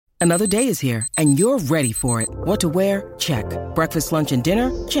Another day is here, and you're ready for it. What to wear? Check. Breakfast, lunch, and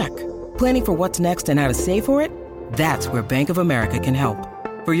dinner? Check. Planning for what's next and how to save for it? That's where Bank of America can help.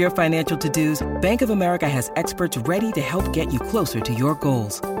 For your financial to-dos, Bank of America has experts ready to help get you closer to your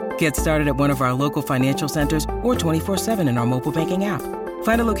goals. Get started at one of our local financial centers or 24/7 in our mobile banking app.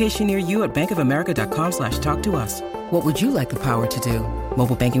 Find a location near you at bankofamerica.com/talktous. What would you like the power to do?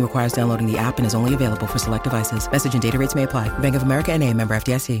 Mobile banking requires downloading the app and is only available for select devices. Message and data rates may apply. Bank of America N.A., member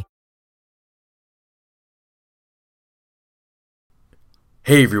FDIC.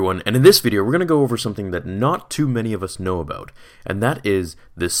 Hey everyone, and in this video we're going to go over something that not too many of us know about, and that is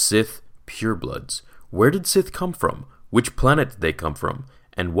the Sith Purebloods. Where did Sith come from? Which planet did they come from?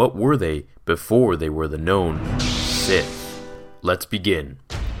 And what were they before they were the known Sith? Let's begin.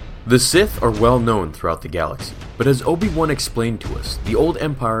 The Sith are well known throughout the galaxy, but as Obi-Wan explained to us, the old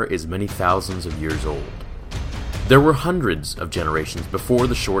empire is many thousands of years old. There were hundreds of generations before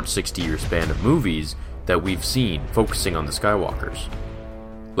the short 60-year span of movies that we've seen focusing on the Skywalkers.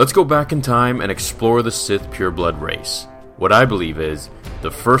 Let's go back in time and explore the Sith pureblood race, what I believe is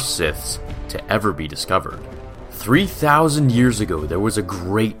the first Siths to ever be discovered. 3,000 years ago there was a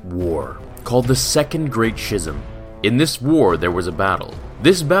great war, called the Second Great Schism. In this war there was a battle.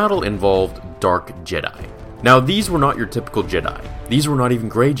 This battle involved Dark Jedi. Now these were not your typical Jedi, these were not even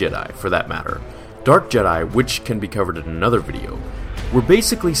Grey Jedi for that matter. Dark Jedi, which can be covered in another video, were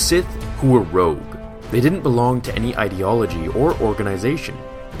basically Sith who were rogue. They didn't belong to any ideology or organization.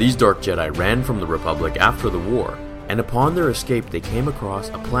 These Dark Jedi ran from the Republic after the war, and upon their escape they came across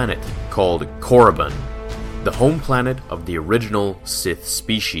a planet called Korriban, the home planet of the original Sith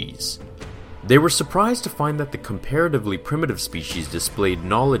species. They were surprised to find that the comparatively primitive species displayed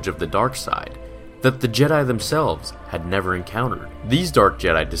knowledge of the dark side that the Jedi themselves had never encountered. These Dark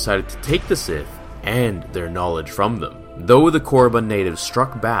Jedi decided to take the Sith and their knowledge from them. Though the Korriban natives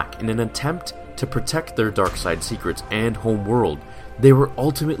struck back in an attempt to protect their dark side secrets and home world, they were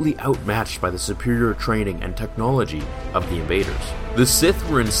ultimately outmatched by the superior training and technology of the invaders. The Sith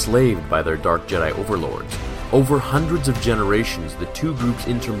were enslaved by their Dark Jedi overlords. Over hundreds of generations, the two groups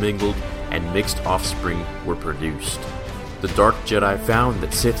intermingled and mixed offspring were produced. The Dark Jedi found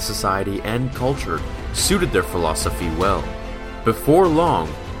that Sith society and culture suited their philosophy well. Before long,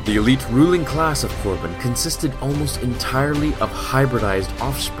 the elite ruling class of Korriban consisted almost entirely of hybridized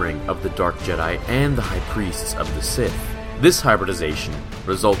offspring of the Dark Jedi and the High Priests of the Sith. This hybridization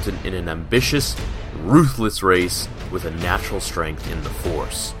resulted in an ambitious, ruthless race with a natural strength in the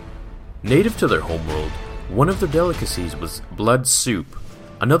Force. Native to their homeworld, one of their delicacies was blood soup.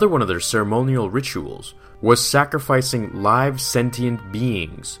 Another one of their ceremonial rituals was sacrificing live sentient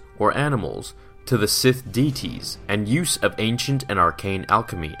beings, or animals, to the Sith deities, and use of ancient and arcane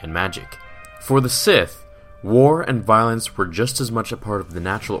alchemy and magic. For the Sith, war and violence were just as much a part of the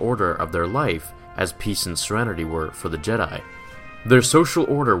natural order of their life as peace and serenity were for the Jedi. Their social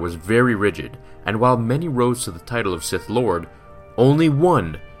order was very rigid, and while many rose to the title of Sith Lord, only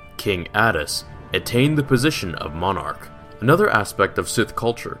one, King Addus, attained the position of monarch. Another aspect of Sith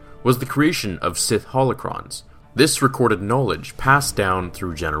culture was the creation of Sith holocrons. This recorded knowledge passed down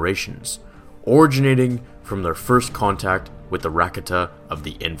through generations, originating from their first contact with the Rakata of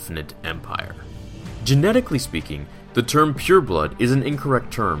the Infinite Empire. Genetically speaking, the term pureblood is an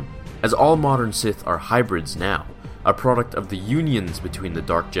incorrect term, as all modern Sith are hybrids now, a product of the unions between the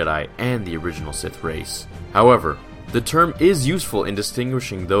Dark Jedi and the original Sith race. However, the term is useful in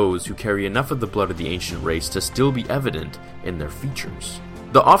distinguishing those who carry enough of the blood of the ancient race to still be evident in their features.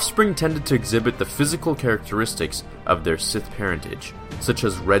 The offspring tended to exhibit the physical characteristics of their Sith parentage, such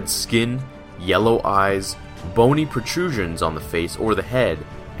as red skin, yellow eyes, bony protrusions on the face or the head,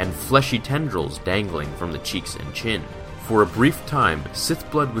 and fleshy tendrils dangling from the cheeks and chin. For a brief time, Sith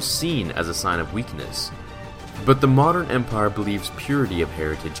blood was seen as a sign of weakness, but the modern empire believes purity of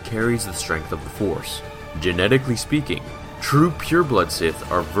heritage carries the strength of the Force. Genetically speaking, true pureblood Sith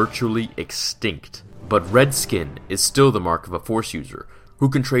are virtually extinct, but red skin is still the mark of a Force user who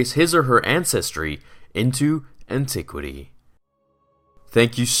can trace his or her ancestry into antiquity.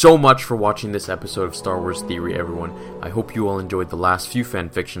 Thank you so much for watching this episode of Star Wars Theory, everyone. I hope you all enjoyed the last few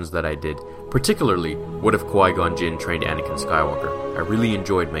fanfictions that I did, particularly What If Qui-Gon Jinn Trained Anakin Skywalker. I really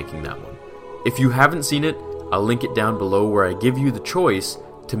enjoyed making that one. If you haven't seen it, I'll link it down below where I give you the choice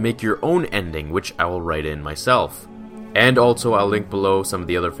to make your own ending, which I will write in myself. And also I'll link below some of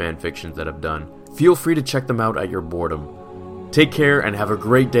the other fanfictions that I've done. Feel free to check them out at your boredom. Take care and have a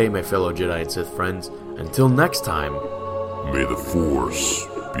great day, my fellow Jedi and Sith friends. Until next time, may the Force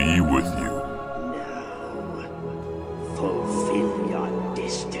be with you.